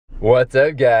What's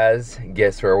up, guys?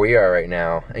 Guess where we are right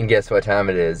now, and guess what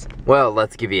time it is? Well,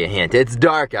 let's give you a hint. It's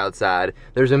dark outside,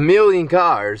 there's a million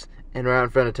cars, and we're out in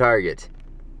front of Target.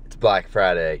 It's Black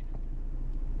Friday.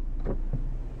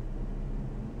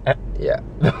 Yeah.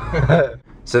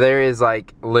 So there is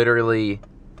like literally,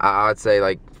 I would say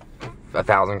like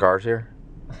 1,000 cars here.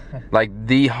 Like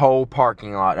the whole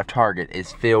parking lot of Target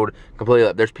is filled completely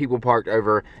up. There's people parked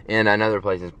over in another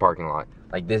place's parking lot.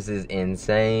 Like, this is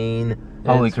insane.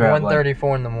 Holy crap.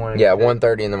 1:34 in the morning. Yeah,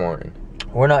 1:30 in the morning.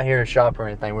 We're not here to shop or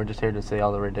anything. We're just here to see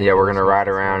all the ridiculous. Yeah, we're gonna ride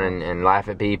around and laugh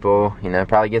at people. You know,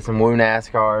 probably get some woo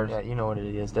NASCARs. Yeah, you know what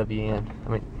it is. WN. I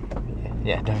mean,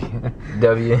 yeah, WN.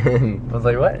 WN. I was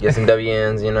like, what? Get some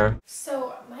WNs, you know.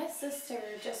 So, my sister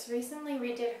just recently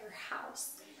redid her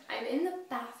house. I'm in the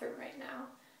bathroom right now.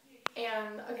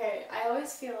 And, okay, I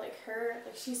always feel like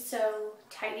she's so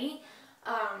tidy.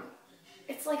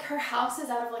 It's like her house is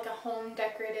out of like a home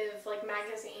decorative like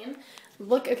magazine.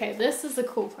 Look, okay, this is the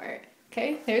cool part.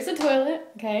 Okay, there's a toilet.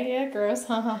 Okay, yeah, gross,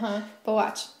 ha ha ha. But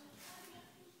watch.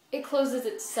 It closes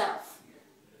itself.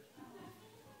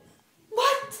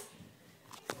 What?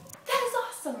 That is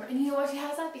awesome. And you know why she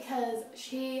has that? Because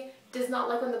she does not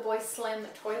like when the boys slam the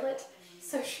toilet.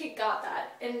 So she got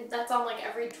that. And that's on like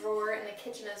every drawer in the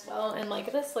kitchen as well. And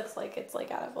like this looks like it's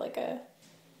like out of like a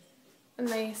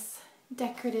nice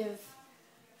decorative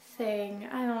thing.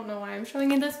 I don't know why I'm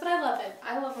showing you this, but I love it.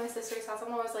 I love my sister's house.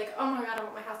 I'm always like, oh my god, I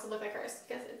want my house to look like hers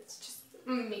because it's just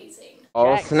amazing.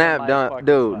 Oh snap,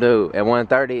 dude, at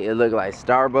 1:30 it looked like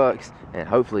Starbucks and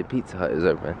hopefully Pizza Hut is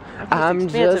open. I'm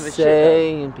just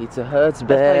saying, Pizza Hut's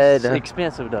bad. It's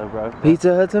expensive though, bro.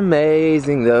 Pizza Hut's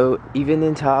amazing though, even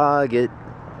in Target.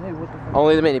 Hey, what the fuck?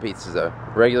 Only the mini pizzas though.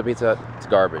 Regular Pizza Hut, it's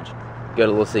garbage. Go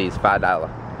to Little C's,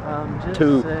 $5.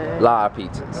 2 live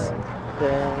pizzas.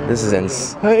 This is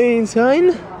insane,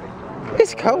 son.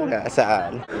 It's cold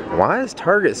outside. Why is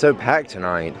Target so packed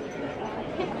tonight?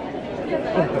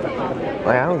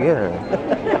 Like, I don't get it.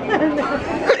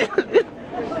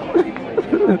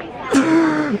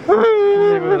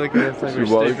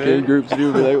 Kid groups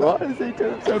do be like, why is they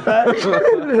so packed?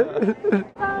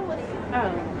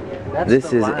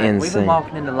 This is insane. We've been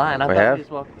walking in the line. I thought we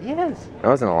just walked. Yes. That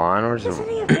wasn't a line. We're just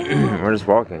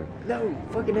walking. No,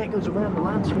 fucking that goes around. The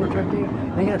line starts right there.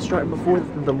 They got to start before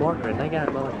the marker. They got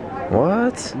it like.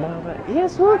 What?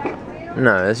 Yes, look.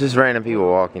 No, it's just random people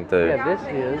walking through. Yeah, this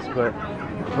is, but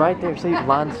right there, see, the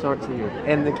line starts here,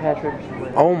 and the cash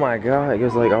register. Oh my god, it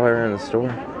goes like all the way around the store.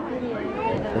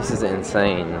 This is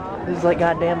insane. This is like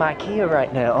goddamn IKEA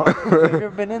right now. Have you ever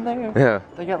been in there? Yeah.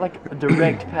 They got like a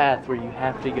direct path where you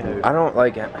have to go. I don't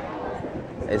like it.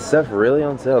 Is stuff really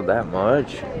on sale that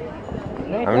much?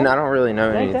 I mean, I don't really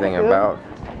know anything about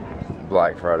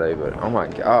Black Friday, but oh my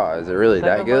god, is it really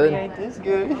that good? Ain't this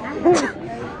good?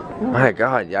 My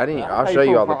god, I'll show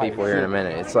you all the people here in a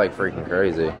minute. It's like freaking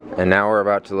crazy. And now we're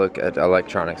about to look at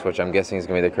electronics, which I'm guessing is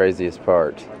gonna be the craziest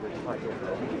part.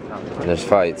 And there's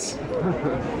fights.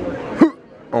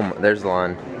 Oh my, there's the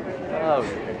line. Oh.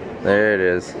 There it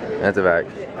is. At the back.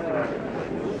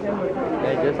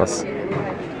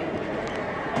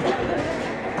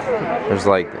 There's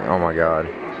like, oh my god.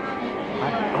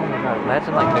 Oh my god,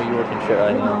 imagine like New York and shit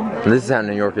right now. This is how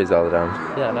New York is all the time.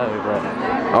 Yeah, I know, but...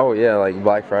 Oh yeah, like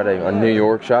Black Friday on New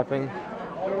York shopping.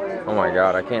 Oh my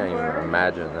god, I can't even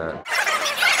imagine that.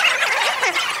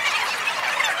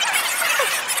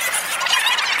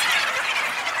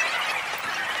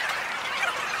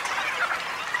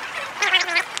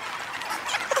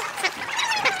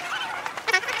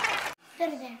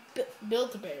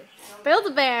 Build-A-Bear.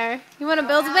 Build-A-Bear. You want to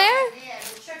build a bear? Yeah,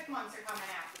 the chipmunks are coming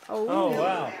out. Oh,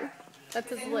 wow. That's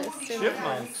his list.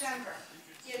 Chipmunks.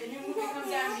 Yeah, the new movie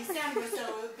comes out in December,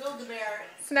 so Build-A-Bear.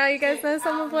 So now you guys know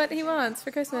some of what he wants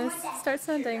for Christmas. Start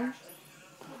sending.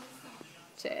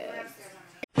 Cheers.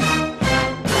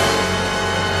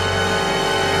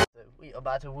 We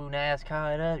about to woo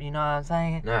NASCAR it up, you know what I'm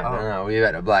saying? No, we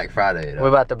about to Black Friday it up. We're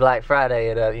about to Black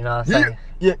Friday it up, you know what I'm saying?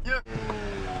 Yeah.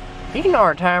 You know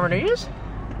what time it is.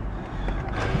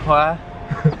 Why?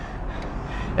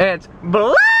 It's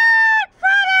Black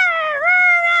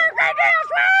Friday! Great deals!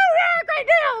 Woo! Yeah, great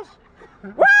deals!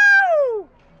 Woo!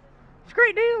 It's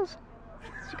great deals.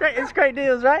 It's great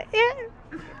deals, right? Yeah.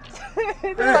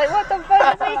 They're like, what the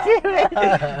fuck is he doing?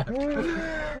 I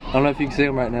don't know if you can see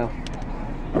him right now.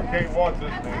 I can't watch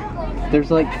this thing. There's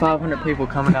like 500 people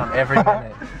coming out every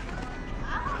minute.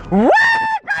 Woo!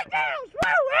 Great deals!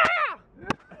 Woo!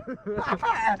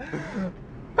 Yeah!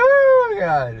 Oh my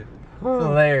god.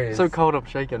 hilarious. So cold I'm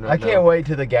shaking right I can't wait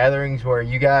to the gatherings where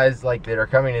you guys like that are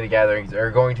coming to the gatherings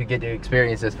are going to get to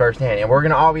experience this firsthand, and we're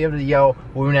gonna all be able to yell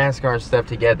Woo NASCAR stuff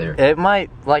together. It might,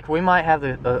 like, we might have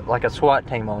the like a SWAT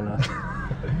team on us.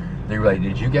 They're like,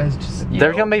 did you guys just?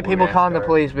 There's gonna be people calling the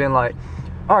police, being like,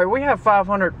 "All right, we have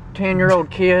 500 10-year-old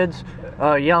kids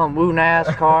yelling Woo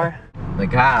NASCAR." The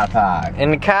car park.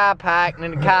 In the car park, and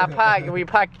in the car park, we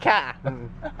park your car.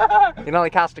 It only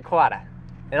costs a quarter.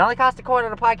 It only costs a quarter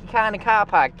to park your car in the car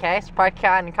park, Cass. Park your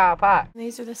car in the car park.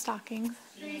 These are the stockings.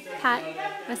 Pat,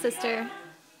 my sister,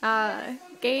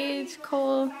 Gage,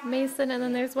 Cole, Mason, and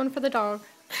then there's one for the dog.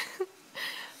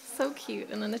 So cute.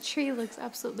 And then the tree looks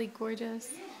absolutely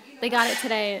gorgeous. They got it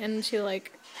today, and she,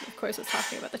 like, of course, was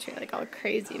talking about the tree like all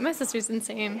crazy. My sister's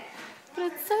insane.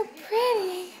 But it's so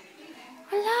pretty.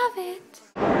 I love it.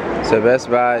 So Best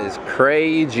Buy is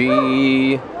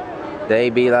crazy. They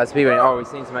be lots of people. Oh, we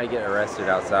seen somebody get arrested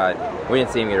outside. We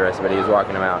didn't see him get arrested, but he was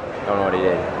walking them out. Don't know what he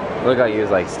did. Looked like he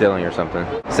was like stealing or something.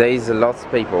 Saves lots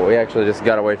of people. We actually just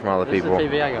got away from all the people. This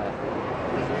is the TV I got.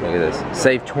 Look at this.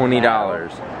 Save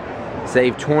 $20.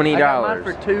 Save $20. I got mine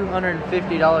for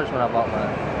 $250 when I bought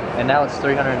mine, and now it's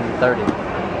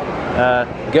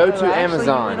 $330. Go to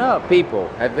Amazon. People,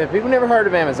 have people never heard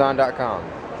of Amazon.com?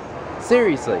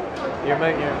 Seriously.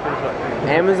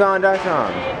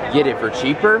 Amazon.com. Get it for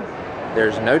cheaper.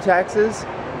 There's no taxes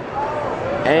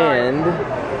and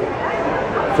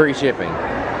free shipping.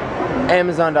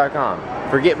 Amazon.com.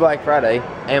 Forget Black Friday.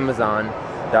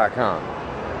 Amazon.com.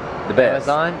 The best.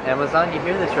 Amazon, you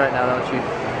hear this right now, don't you?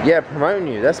 Yeah, promoting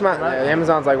you. That's my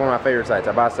Amazon's like one of my favorite sites.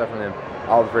 I buy stuff from them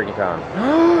all the freaking time.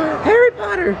 Harry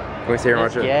Potter. Can we see her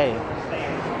much of it? Yay.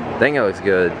 Dang, that looks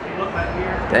good.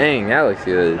 Dang, that looks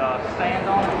good.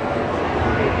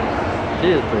 She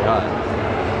is pretty hot.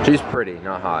 She's pretty,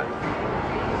 not hot.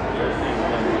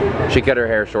 She cut her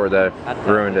hair short though.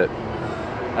 Ruined it.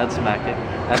 I'd smack it.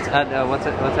 What's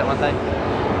that one thing?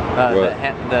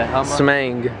 The hummer?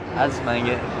 Smang. I'd smang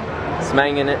it.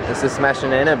 Smanging it. It's a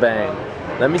smashing in a bang.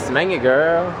 Let me smang it,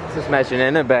 girl. It's a smashing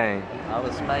in a bang. I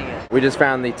would smang it. We just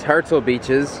found the Turtle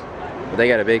Beaches. But they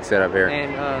got a big setup here.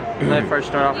 And let me first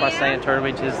start off by saying Turtle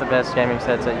Beach is the best gaming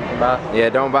sets that you can buy. Yeah,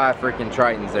 don't buy freaking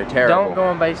Tritons. They're terrible. Don't go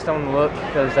on based on the look,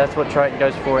 because that's what Triton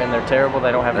goes for, and they're terrible.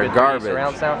 They don't have they're good garbage.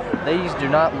 Surround sound. These do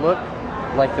not look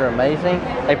like they're amazing.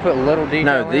 They put little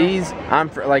detail. No, these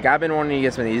I've been wanting to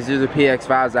get some of these. These are the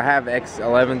PX5s. I have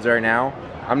X11s right now.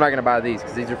 I'm not gonna buy these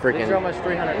because these are freaking. These are almost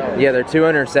 $300. Yeah, they're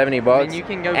 $270 bucks. And you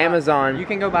can go Amazon. You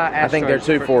can go buy Astros. I think they're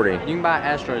 $240. You can buy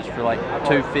Astros for like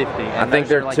 $250. I think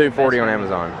they're like $240 on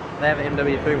Amazon. They have an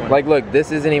MW3 one. Like, look,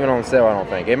 this isn't even on sale. I don't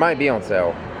think it might be on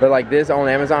sale, but like this on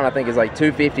Amazon, I think is like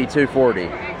 $250, $240.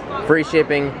 Free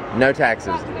shipping, no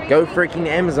taxes. Go freaking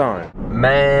Amazon.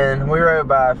 Man, we rode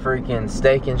by freaking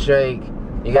Steak and Shake.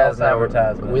 You guys know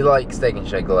we like Steak and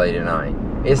Shake late at night.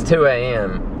 It's 2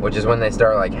 a.m., which is when they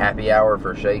start like happy hour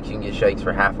for shakes. You can get shakes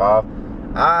for half off.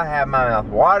 I have my mouth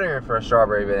watering for a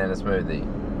strawberry banana smoothie.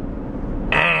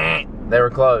 They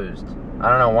were closed. I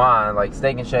don't know why. Like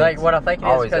Steak and Shake. Like what I think it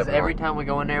is because every time we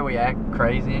go in there, we act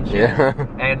crazy and shit. Yeah.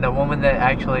 And the woman that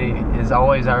actually is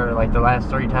always our like the last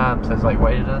 3 times has like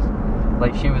waited us.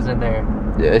 Like she was in there.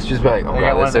 Yeah, it's just like, oh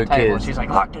god, that's so kids. She's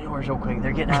like, lock the doors real quick.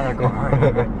 They're getting out of their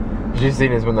car. You seen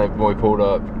this when that boy pulled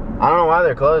up. I don't know why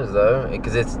they're closed though,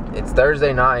 because it's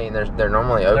Thursday night and they're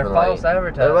normally open late. They're false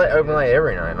advertising. They're like open late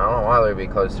every night. And I don't know why they'd be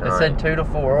closed tonight. It said 2 to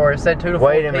 4, or it said 2 to 4.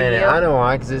 Wait a minute, I know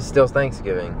why, because it's still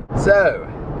Thanksgiving. So,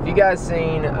 if you guys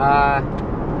seen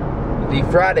the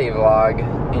Friday vlog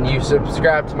and you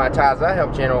subscribed to my Ties I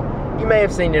Help channel, you may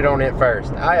have seen it on it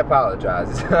first. I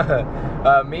apologize.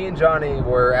 Me and Johnny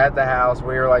were at the house.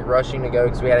 We were like rushing to go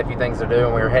because we had a few things to do,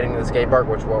 and we were heading to the skate park,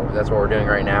 that's what we're doing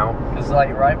right now. It's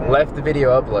like right when left the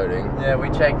video uploading. Yeah, we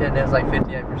checked it and it was like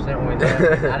 58% when we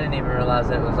did. I didn't even realize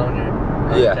that it was on your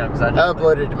channel. I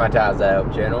uploaded it to my Ties I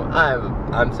Help channel.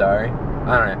 I'm sorry.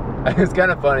 I don't know. It's kind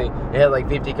of funny. It had like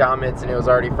 50 comments and it was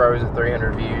already frozen at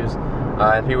 300 views.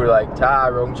 And people were like, Ty,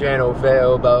 wrong channel,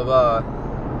 failed, blah, blah, blah.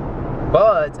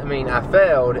 But, I mean, I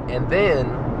failed, and then,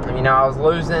 you know, I was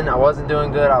losing, I wasn't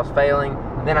doing good, I was failing,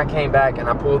 and then I came back and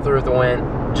I pulled through with the win.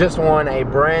 Just won a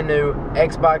brand new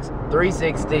Xbox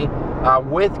 360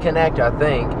 with Kinect, I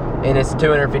think, and it's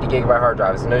 250 gigabyte hard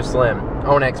drive. It's a new Slim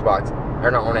on Xbox, or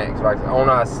not on Xbox, on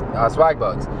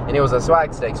Swagbucks, and it was a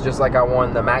Swag Stakes, just like I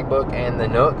won the MacBook and the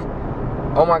Nook.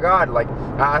 Oh my God, like,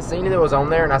 I seen that it was on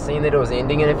there, and I seen that it was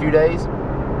ending in a few days,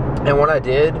 and what I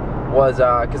did was,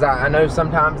 because I know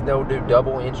sometimes they'll do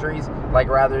double entries, like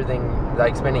rather than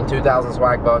like spending 2,000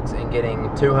 swag bucks and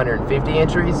getting 250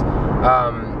 entries,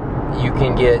 you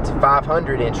can get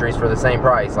 500 entries for the same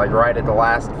price, like right at the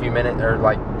last few minutes or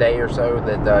like day or so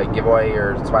that the giveaway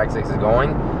or swag 6 is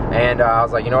going. And I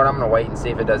was like, you know what, I'm gonna wait and see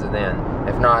if it does it then.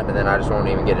 If not, then I just won't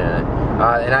even get in it.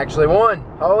 And I actually won.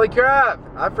 Holy crap!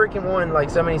 I freaking won like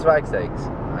so many swag stakes.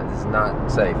 This is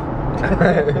not safe.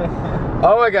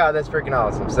 Oh my god, that's freaking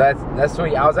awesome. So that's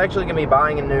sweet. I was actually gonna be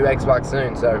buying a new Xbox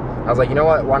soon, so I was like, you know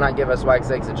what, why not give a swag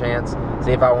stakes a chance,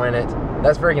 see if I win it.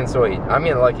 That's freaking sweet. I'm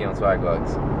getting lucky on swag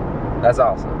bucks. That's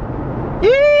awesome.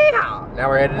 Yeah! Now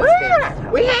we're headed to the skate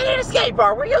park. We headed to the skate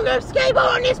park. We're gonna go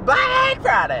skateboard on this Black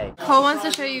Friday. Cole wants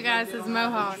to show you guys his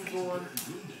mohawk.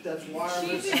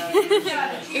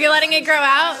 You're letting it grow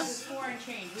out?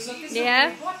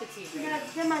 Yeah?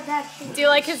 Do you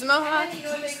like his mohawk?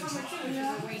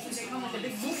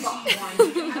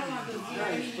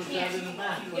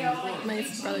 My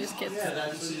brother's kids.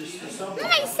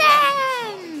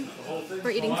 Mason!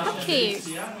 We're eating cupcakes.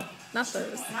 Not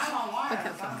those. The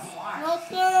cupcakes.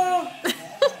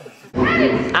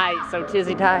 Alright, so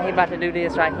Tizzy Ty, he about to do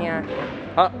this right here.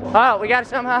 Oh, we gotta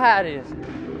show him how high it is.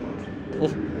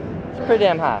 It's pretty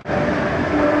damn high.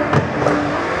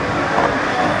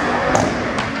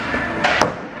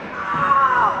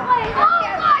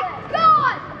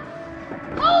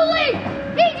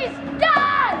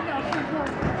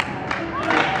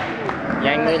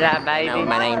 Young Moolah, baby. No,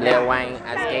 my name's Lil Wayne.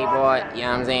 I skateboard, you know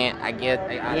what I'm saying? I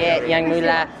Yeah, Young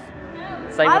Moolah.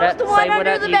 Say what up, say what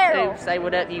up, YouTube. Say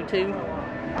what up, YouTube.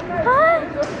 Huh?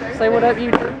 Say what up,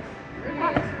 YouTube.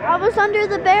 I was under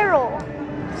the barrel.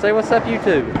 Say what's up,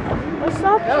 YouTube. What's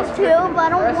up, YouTube? I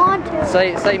don't want to.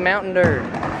 Say Mountain Dew.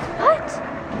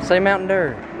 What? Say Mountain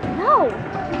Dew. No.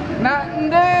 Mountain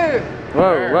Dew.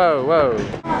 Whoa, whoa, whoa.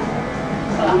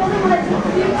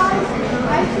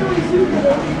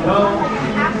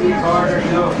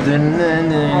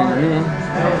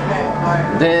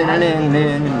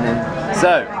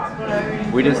 So,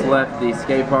 we just left the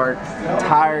skate park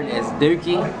tired as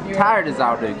dookie. Tired as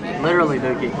all dookie. Literally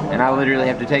dookie. And I literally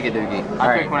have to take a dookie.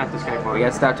 Alright, one at the skate park. we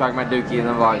gotta stop talking about dookie in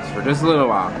the vlogs for just a little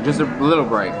while. Just a little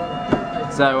break.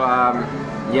 So,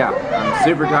 yeah, I'm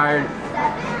super tired.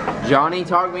 Johnny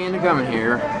talked me into coming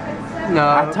here. No.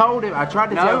 I told him, I tried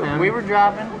to tell him. we were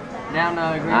driving down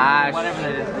whatever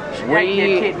it is.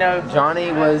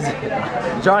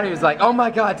 Johnny was like, oh my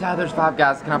god, Ty, there's 5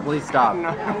 guys, can I please stop?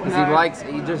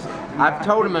 Because I've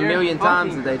told him a million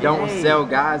times that they don't sell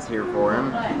guys here for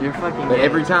him. You're fucking But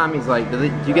every time he's like, do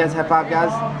you guys have 5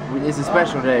 guys? It's a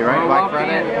special day, right? Black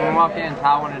Friday? When we walked in,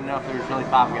 Ty wanted to know if there was really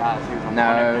 5 guys. He was like,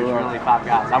 No. there's really 5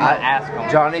 guys. I'm gonna ask him.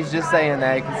 Johnny's just saying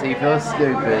that because he feels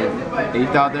stupid. He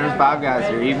thought there was 5 guys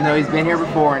here, even though he's been here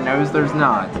before and knows there's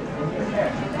not.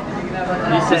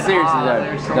 Said, seriously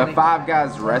though, the 5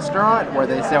 Guys restaurant where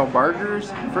they sell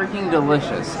burgers, freaking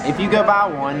delicious. If you go buy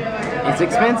one, it's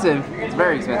expensive. It's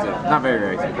very expensive. Not very,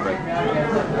 very expensive, but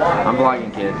I'm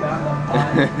vlogging, kid.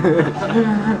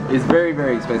 It's very,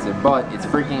 very expensive, but it's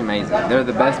freaking amazing. They're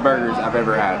the best burgers I've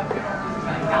ever had.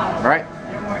 Right?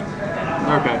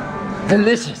 Okay.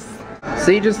 Delicious.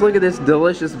 See, just look at this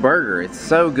delicious burger. It's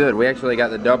so good. We actually got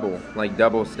the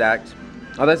double stacked.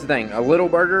 Oh, that's the thing. A little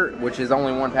burger, which is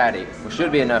only 1 patty, which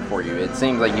should be enough for you. It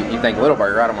seems like you think little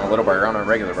burger. I don't want a little burger. I want a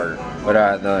regular burger.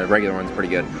 But the regular one's pretty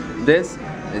good. This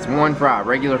is 1 fry,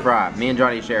 regular fry. Me and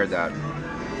Johnny shared that.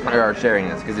 We are sharing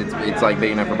this because it's like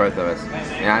big enough for both of us.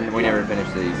 And we never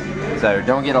finished these. So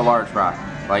don't get a large fry.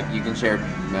 Like you can share.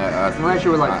 Unless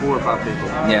you're with like 4 or 5 people.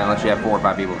 Yeah, unless you have 4 or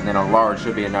 5 people. And then a large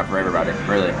should be enough for everybody.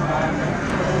 Really.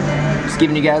 Just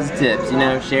giving you guys tips. You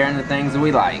know, sharing the things that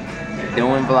we like.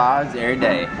 Doing vlogs every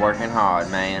day, working hard,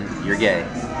 man. You're gay.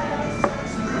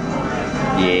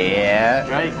 Yeah.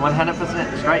 Straight,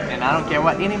 100% straight, and I don't care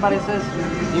what anybody says.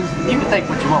 You can think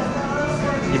what you want.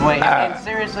 And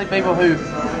seriously, people who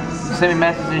send me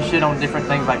messages and shit on different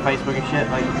things like Facebook and shit,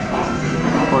 like,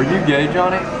 are you gay,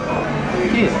 Johnny?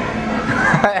 Yeah.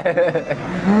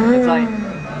 It's like,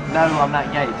 no, I'm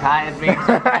not gay. Ty is being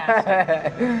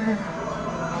sarcastic.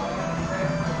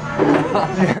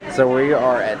 So we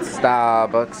are at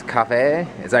Starbucks Cafe.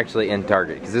 It's actually in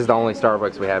Target because this is the only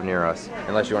Starbucks we have near us,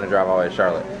 unless you want to drive all the way to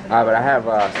Charlotte. But I have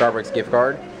a Starbucks gift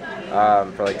card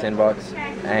for like 10 bucks,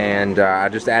 and I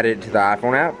just added it to the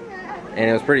iPhone app, and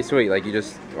it was pretty sweet. Like you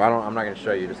just, I'm not going to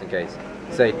show you just in case.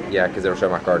 Say, yeah, because it'll show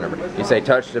my card number. You say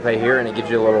touch to pay here, and it gives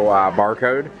you a little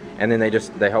barcode, and then they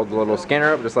hold the little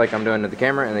scanner up just like I'm doing to the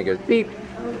camera, and it goes beep.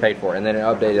 Paid for, and then it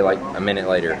updated like a minute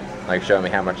later, like showing me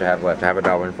how much I have left. I have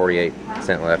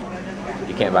 $1.48 left.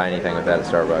 You can't buy anything with that at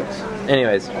Starbucks.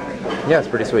 Anyways, yeah, it's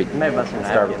pretty sweet. Maybe buy some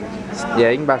napkins. Yeah,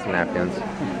 you can buy some napkins.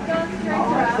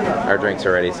 Our drinks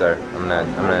are ready, so I'm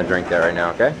gonna drink that right now.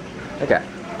 Okay. Okay.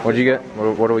 What'd you get?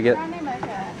 What do we get?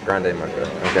 Grande mocha.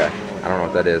 Okay. I don't know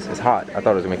what that is. It's hot. I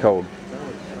thought it was gonna be cold.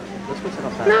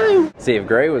 No. See, if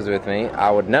Gray was with me,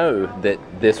 I would know that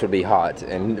this would be hot,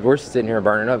 and we're sitting here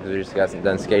burning up because we just got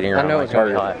done skating around. I know it's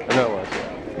gonna be hot. I know it was.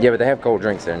 Yeah, but they have cold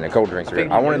drinks there, and the cold drinks are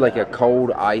good. I wanted like a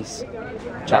cold ice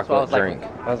chocolate drink.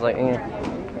 I was like, eh.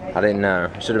 I didn't know.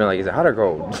 I should have been like, is it hot or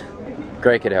cold?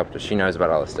 Gray could help us. She knows about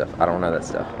all this stuff. I don't know that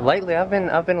stuff. Lately, I've been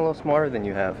a little smarter than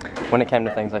you have when it came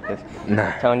to things like this.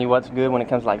 Nah. Telling you what's good when it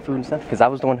comes to like food and stuff, because I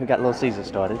was the one who got Little Caesar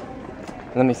started.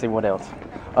 Let me see what else.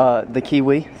 The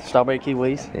kiwi, strawberry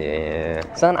kiwis.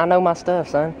 Yeah. Son, I know my stuff,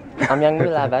 son. I'm young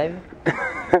Eli, baby.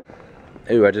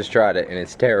 Ooh, I just tried it and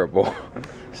it's terrible.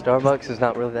 Starbucks is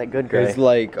not really that good, Gray. It's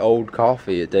like old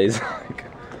coffee, it tastes like.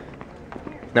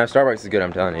 No, Starbucks is good,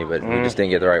 I'm telling you, but we just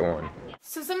didn't get the right one.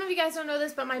 So some of you guys don't know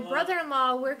this, but my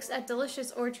brother-in-law works at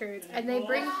Delicious Orchards, and they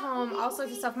bring home all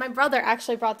sorts of stuff. My brother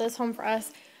actually brought this home for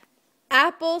us.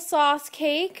 Applesauce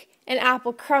cake and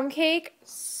apple crumb cake.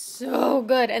 So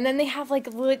good. And then they have like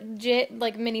legit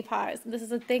like mini pies. This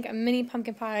is I think a mini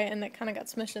pumpkin pie, and that kind of got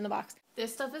smushed in the box.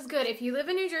 This stuff is good. If you live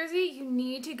in New Jersey, you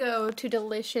need to go to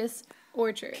Delicious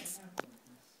Orchards.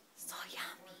 So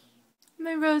yummy.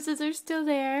 My roses are still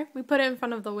there. We put it in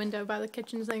front of the window by the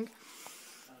kitchen sink.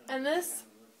 And this,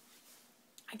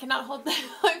 I cannot hold my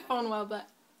phone well, but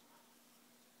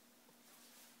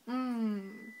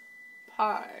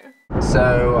pie.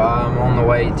 So I'm on the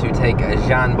way to take a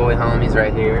Jean boy home. He's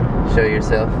right here. Show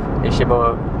yourself. It's your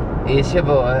boy. It's your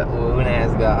boy,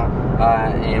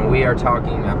 and we are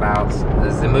talking about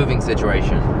the moving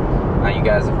situation. You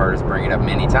guys have heard us bring it up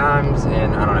many times,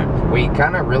 and I don't know, we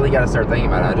kind of really got to start thinking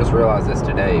about it. I just realized this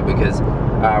today because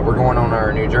we're going on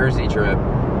our New Jersey trip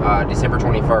December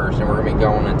 21st, and we're going to be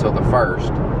going until the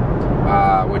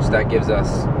 1st, which that gives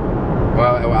us,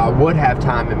 well, I would have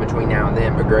time in between now and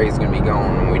then, but Gray's going to be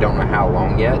gone, and we don't know how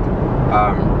long yet.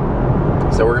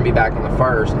 So we're going to be back on the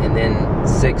 1st, and then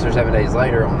 6 or 7 days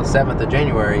later, on the 7th of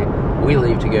January, we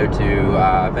leave to go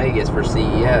to Vegas for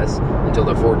CES until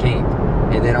the 14th.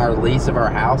 And then our lease of our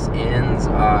house ends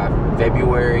at the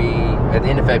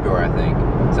end of February, I think.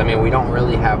 So, I mean, we don't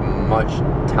really have much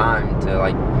time to,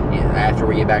 like, after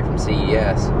we get back from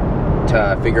CES,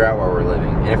 to figure out where we're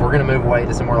living. And if we're going to move away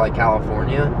to somewhere like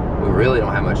California, we really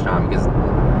don't have much time because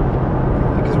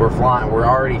we're flying. We're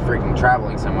already freaking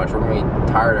traveling so much. We're going to be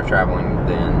tired of traveling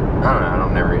then. I don't know. I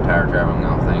don't never get tired of traveling, I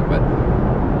don't think. But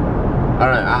I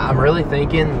don't know. I'm really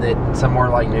thinking that somewhere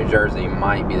like New Jersey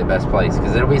might be the best place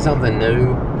because it'll be something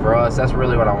new for us. That's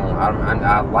really what I want.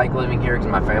 I like living here because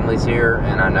my family's here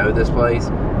and I know this place.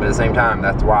 But at the same time,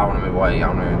 that's why I want to move away. I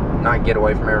want to not get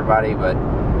away from everybody, but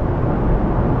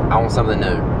I want something new.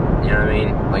 You know what I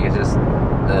mean? Like it's just...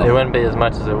 it wouldn't be as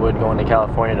much as it would going to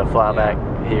California to fly back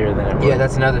here than it would. Yeah,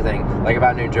 that's another thing. Like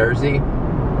about New Jersey,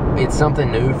 it's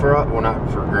something new for us. Well,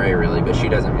 not for Gray really, but she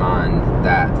doesn't mind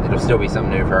that. It'll still be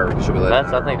something new for her because she'll be living.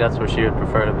 I think that's what she would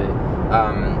prefer to be.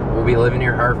 We'll be living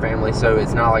near her family, so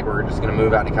it's not like we're just going to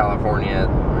move out to California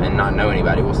and not know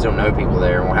anybody. We'll still know people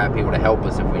there, and we'll have people to help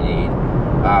us if we need.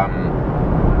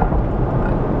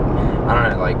 I don't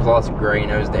know, like, plus Gray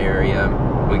knows the area.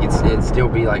 It'd still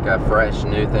be like a fresh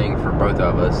new thing for both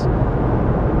of us.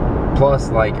 Plus,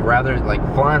 like, rather, like,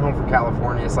 flying home from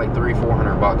California, it's like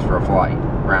 $300-400 for a flight,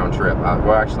 round trip.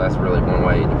 Well, actually, that's really one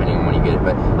way, depending on when you get it.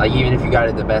 But, like, even if you got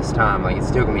it the best time, like, it's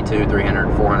still going to be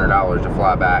 $200-300-400 to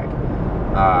fly back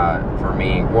for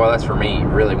me. Well, that's for me.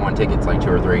 Really, one ticket's like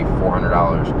 $200 or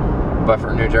 $400. But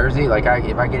for New Jersey, like,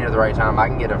 if I get it at the right time, I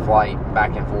can get a flight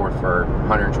back and forth for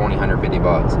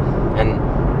 $120-150. And,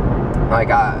 like,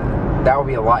 that would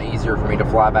be a lot easier for me to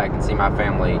fly back and see my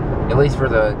family. At least for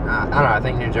the, I don't know, I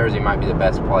think New Jersey might be the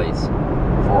best place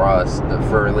for us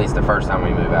for at least the first time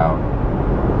we move out.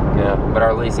 Yeah. But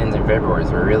our lease ends in February,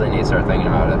 so we really need to start thinking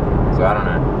about it. So I don't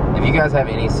know. If you guys have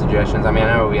any suggestions, I mean,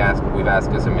 I know we've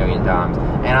asked us a million times,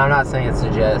 and I'm not saying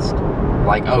suggest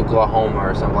like Oklahoma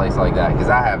or someplace like that, because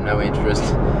I have no interest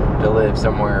to live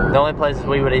somewhere. The only places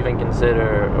we would even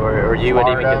consider, or you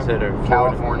Florida, would even consider,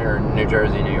 California, or New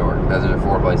Jersey, New York. Those are the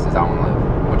 4 places I want to live.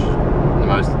 Which is the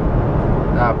most,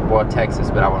 well, Texas,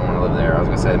 but I wouldn't want to live there. I was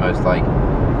gonna say the most like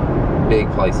big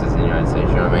places in the United States.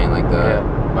 You know what I mean? Like the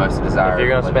most desired. If you're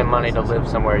gonna spend money to live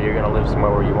somewhere, you're gonna live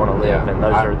somewhere where you want to live, and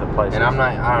those are the places. And I'm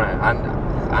not. I don't know.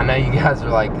 I know you guys are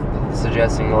like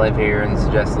suggesting to live here and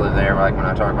suggest to live there, like when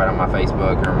I talk about it on my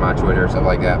Facebook or my Twitter or stuff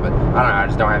like that, but I don't know, I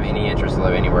just don't have any interest to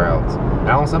live anywhere else. And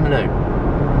I want something new.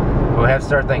 We'll have to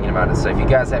start thinking about it. So if you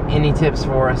guys have any tips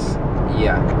for us,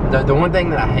 yeah. The one thing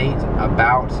that I hate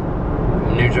about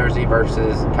New Jersey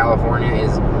versus California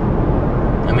is,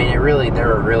 I mean, they're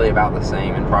really about the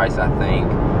same in price, I think.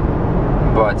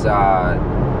 But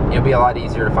it'll be a lot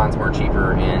easier to find somewhere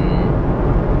cheaper and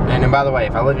by the way,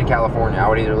 if I lived in California, I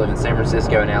would either live in San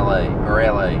Francisco and LA, or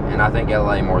LA, and I think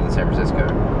LA more than San Francisco.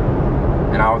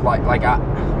 And I would like I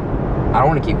don't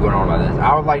want to keep going on about this.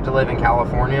 I would like to live in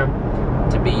California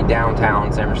to be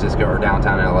downtown San Francisco or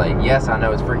downtown LA. Yes, I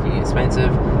know it's freaking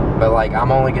expensive, but like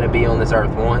I'm only going to be on this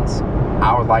earth once.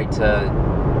 I would like to,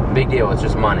 big deal, it's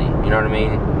just money, you know what I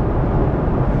mean?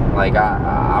 Like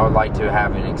I would like to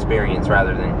have an experience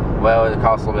rather than, well, it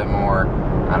costs a little bit more.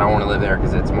 I don't want to live there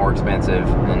because it's more expensive,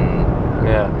 and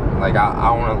yeah, like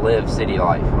I want to live city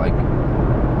life. Like, I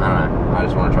don't know, I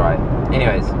just want to try it.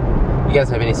 Anyways, you guys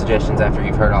have any suggestions after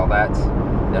you've heard all that?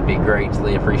 That'd be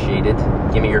greatly appreciated.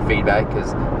 Give me your feedback,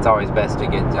 because it's always best to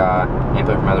get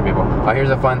input from other people. Oh, here's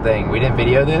a fun thing. We didn't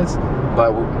video this,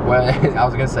 but I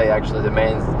was gonna say actually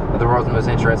the world's most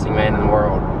interesting man in the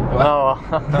world. Oh.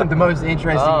 The most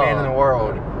interesting man in the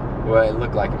world. Well, it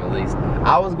looked like him at least.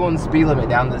 I was going the speed limit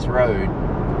down this road,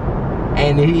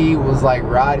 and he was like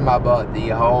riding my butt the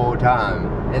whole time.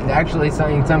 And actually,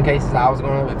 in some cases, I was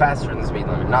going a little bit faster than the speed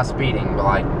limit. Not speeding, but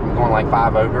like going like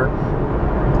 5 over.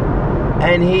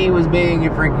 And he was being a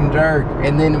freaking jerk.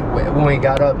 And then when we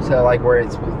got up to like where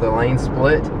the lane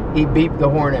split, he beeped the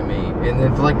horn at me and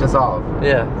then flicked us off.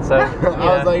 Yeah, so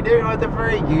I was like, dude, what the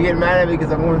freak? You getting mad at me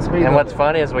because I'm going speed? And what's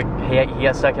funny is he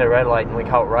got stuck at a red light and we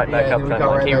caught right back up to him.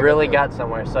 Like, he really got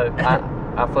somewhere. So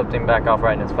I flipped him back off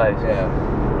right in his face. Yeah.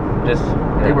 Just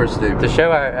they were stupid. To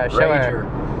show our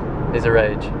is a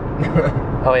rage.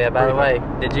 Oh yeah, by the way,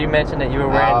 did you mention that you were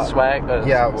wearing swag?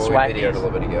 Yeah, well, we videoed a little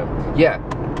bit ago. Yeah,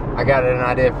 I got an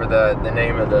idea for the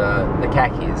name of the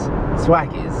khakis.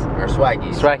 Swaggies or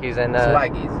swaggies. Swaggies and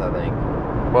swaggies, I think.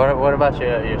 What about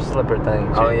your slipper thing?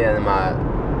 Oh yeah, and my,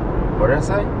 what did I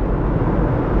say?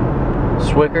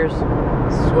 Swickers?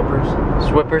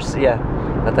 Swippers, yeah.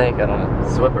 I think, I don't know.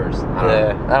 Swippers.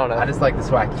 I don't know. I just like the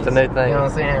swaggies. It's a new thing. You know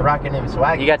what I'm saying? Rocking them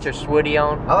swaggies. You got your swooty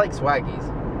on? I like swaggies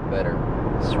better.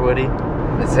 Swooty?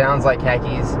 It sounds like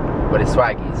khakis, but it's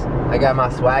swaggies. I got my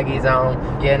swaggies on.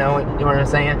 You know what I'm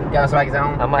saying? Got my swaggies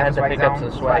on. I might have to pick up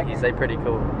some swaggies. They're pretty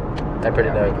cool. They're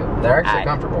pretty dope. Cool. They're actually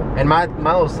comfortable. And my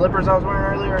little slippers I was wearing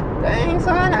earlier, dang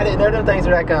son, I didn't know them things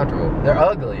are that comfortable. They're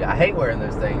ugly. I hate wearing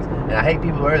those things. And I hate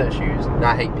people who wear those shoes. And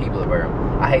I hate people that wear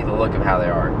them. I hate the look of how they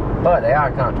are. But they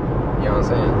are comfortable. You know what I'm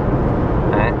saying?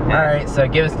 Alright, so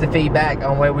give us the feedback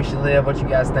on where we should live, what you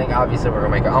guys think. Obviously we're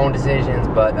going to make our own decisions,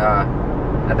 but I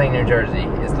think New Jersey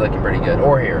is looking pretty good.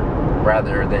 Or here,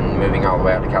 rather than moving all the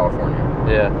way out to California.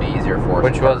 Yeah. It'd be easier for us.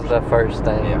 Which was the first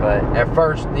thing, yeah. But at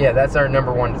first, yeah, that's our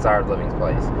 #1 desired living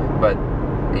place. But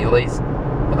at least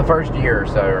for the first year or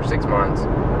so, or 6 months,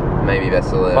 maybe best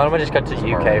to live. Why don't we just go to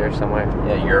the UK or somewhere?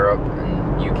 Yeah, Europe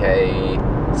and UK.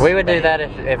 We would do that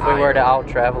if we were to all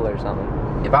travel or something.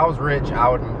 If I was rich, I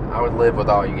would live with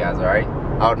all you guys. All right,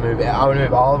 I would move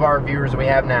all of our viewers we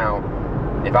have now.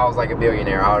 If I was like a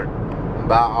billionaire, I would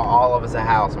buy all of us a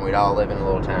house and we'd all live in a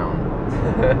little town.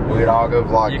 We'd all go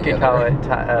vlog. You could call it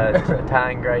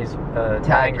Ty and Grayville. Tagtown.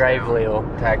 Ty and Grayville.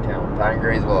 Ty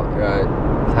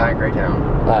and Graytown.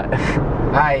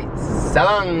 Alright,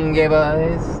 song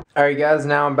boys. Alright guys,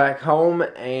 now I'm back home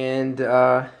and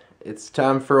it's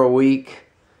time for a week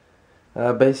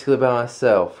basically by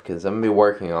myself because I'm going to be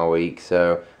working all week,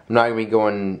 so I'm not going to be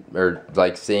going or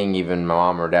like seeing even my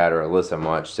mom or dad or Alyssa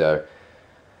much, so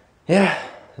yeah.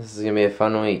 This is going to be a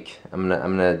fun week. I'm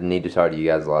gonna need to talk to you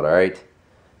guys a lot, alright?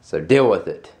 So deal with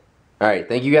it. Alright,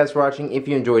 thank you guys for watching. If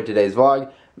you enjoyed today's vlog,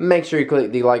 make sure you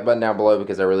click the like button down below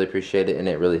because I really appreciate it and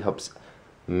it really helps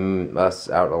us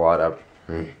out a lot.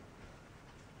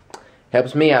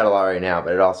 Helps me out a lot right now,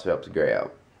 but it also helps Gray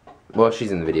out. Well,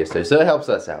 she's in the video too, so it helps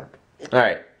us out.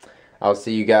 Alright, I'll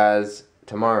see you guys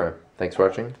tomorrow. Thanks for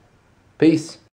watching. Peace.